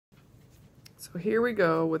So here we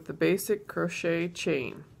go with the basic crochet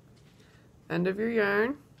chain. End of your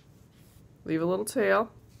yarn, leave a little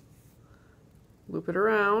tail, loop it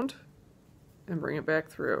around, and bring it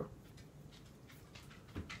back through.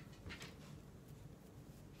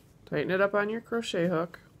 Tighten it up on your crochet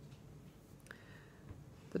hook.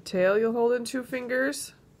 The tail you'll hold in 2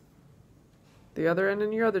 fingers, the other end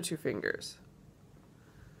in your other 2 fingers.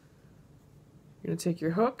 You're going to take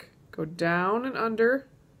your hook, go down and under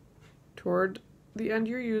toward the end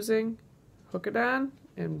you're using, hook it on,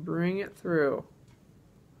 and bring it through.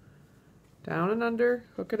 Down and under,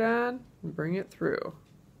 hook it on, and bring it through.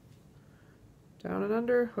 Down and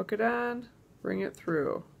under, hook it on, bring it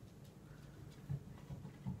through.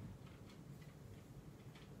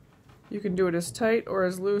 You can do it as tight or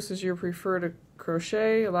as loose as you prefer to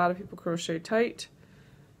crochet. A lot of people crochet tight.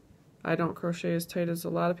 I don't crochet as tight as a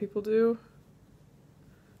lot of people do.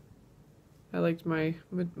 I liked my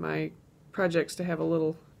projects to have a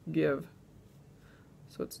little give.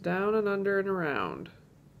 So it's down and under and around.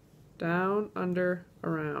 Down, under,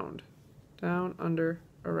 around. Down, under,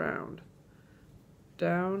 around.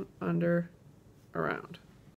 Down, under, around.